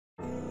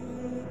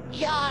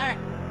Yar!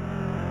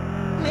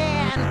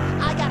 Man,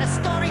 I got a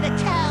story to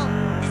tell!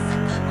 This is a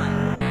good one.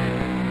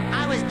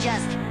 I was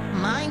just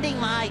minding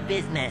my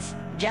business,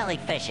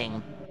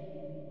 jellyfishing.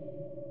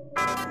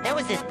 There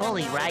was this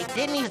bully, right?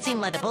 Didn't even seem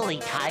like the bully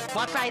type.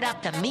 Walked right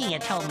up to me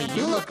and told me,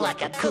 "You look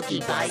like a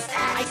cookie bite."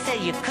 I said,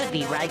 "You could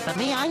be right, but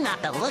me, I'm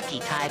not the looky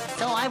type."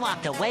 So I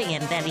walked away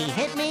and then he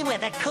hit me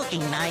with a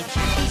cooking knife.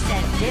 He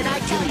said, "Did I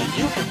tell you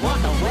you could walk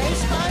away,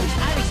 sponge?"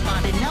 I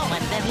responded, "No,"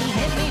 and then he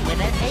hit me with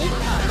an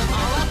 8-punch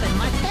all up in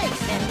my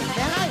face. And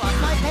then I lost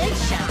my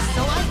patience.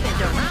 So I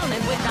spinned around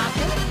and whipped out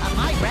two of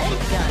my ray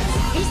guns.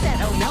 He said,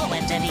 "Oh no,"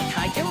 and then he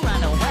tried to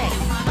run away.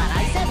 But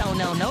I said, "Oh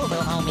no, no,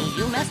 little homie,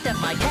 you messed up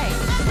my day."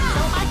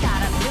 So I got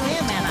up to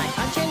him and I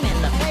punched him in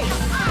the face.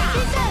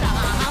 He said,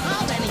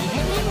 then he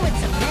hit me with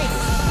some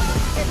mace.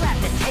 It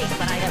left a taste,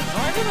 but I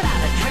absorbed it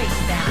without a trace.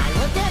 Then I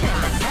looked at him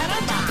and said,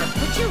 "I'm about to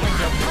put you in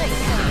your place.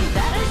 So you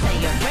better say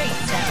your grace."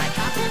 Then I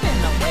chopped him in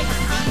the waist.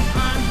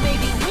 Arms may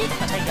be weak,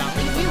 but they gon'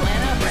 leave you in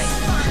a brace.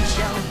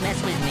 Don't mess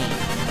with me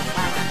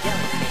while I'm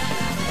jellyfishing.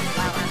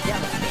 While I'm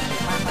jellyfishing.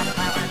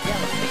 While I'm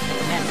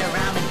jellyfishing. Mess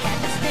around and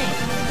catch a sting.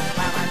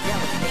 While I'm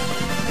jellyfishing.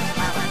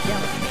 While I'm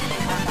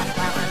jellyfishing.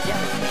 While I'm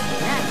jellyfishing.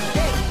 Next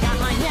day, got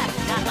my net,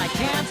 got my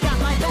chance, got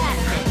my bat.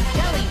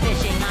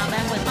 Jellyfishing, I'm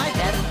in with my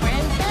best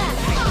friend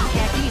Patrick.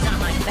 Khakis on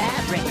my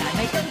fabric, I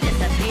make them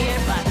disappear.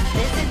 But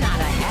this is not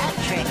a hat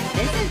trick,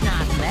 this is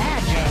not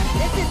magic.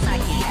 This is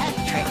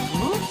psychiatric,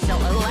 moves so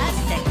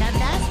elastic.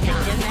 Fantastic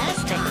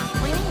gymnastics,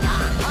 cleaning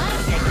on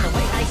plastic. The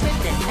way I spin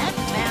this net,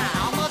 man, I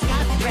almost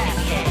got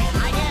drafted.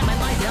 I am in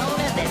my zone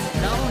and this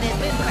zone has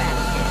been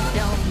crafted.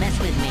 Don't mess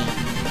with me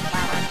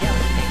while I'm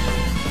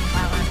jellyfishing.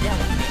 While I'm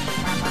jellyfishing.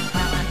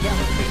 While I'm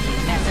jellyfishing.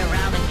 Mess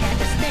around and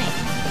catch a sting.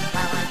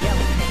 While I'm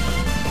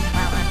jellyfishing.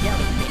 While I'm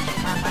jellyfishing.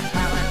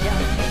 While I'm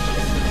jellyfishing.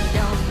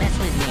 Don't mess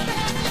with me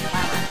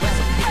while I'm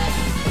jellyfishing.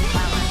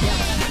 While I'm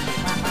jellyfishing.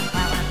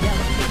 While I'm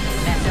jellyfishing.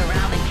 Mess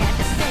around and catch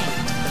a sting.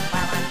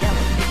 While I'm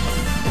jellyfishing.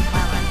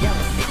 While I'm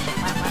jellyfishing.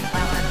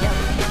 While I'm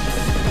jellyfishing.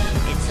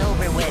 It's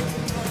over with.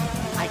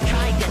 I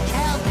tried to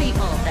tell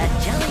people that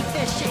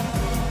jellyfishing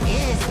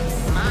is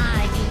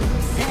my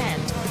zen.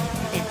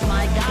 It's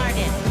my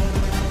garden.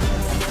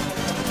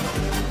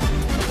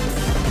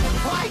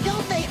 Why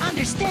don't they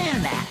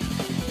understand that?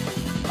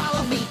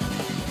 Follow me,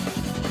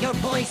 your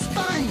boy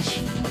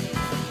Sponge.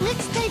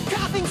 Mixtape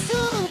dropping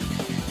soon.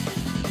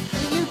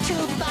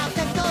 YouTube about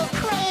to go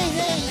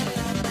crazy.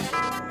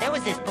 There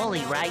was this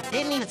bully, right?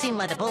 Didn't even seem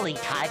like the bully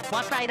type.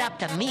 Walked right up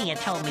to me and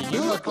told me,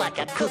 "You look like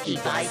a cookie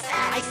bite."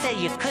 I said,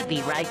 "You could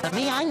be right, but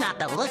me, I'm not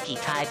the looky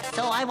type."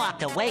 So I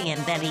walked away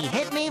and then he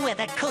hit me with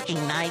a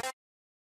cooking knife.